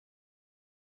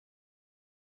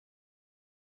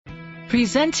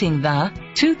Presenting the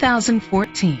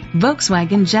 2014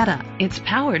 Volkswagen Jetta. It's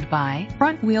powered by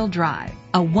front-wheel drive,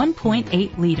 a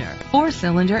 1.8-liter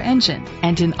four-cylinder engine,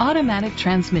 and an automatic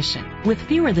transmission. With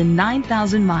fewer than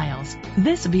 9,000 miles,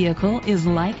 this vehicle is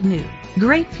like new.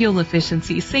 Great fuel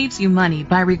efficiency saves you money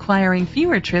by requiring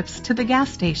fewer trips to the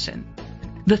gas station.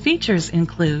 The features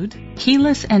include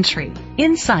keyless entry.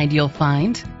 Inside you'll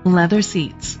find leather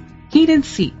seats, heated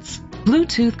seats,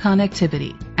 Bluetooth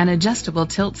connectivity, an adjustable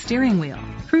tilt steering wheel,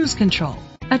 cruise control,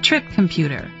 a trip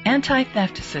computer,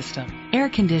 anti-theft system, air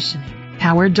conditioning,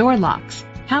 power door locks,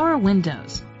 power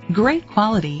windows. Great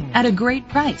quality at a great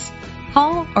price.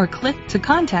 Call or click to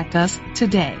contact us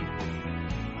today.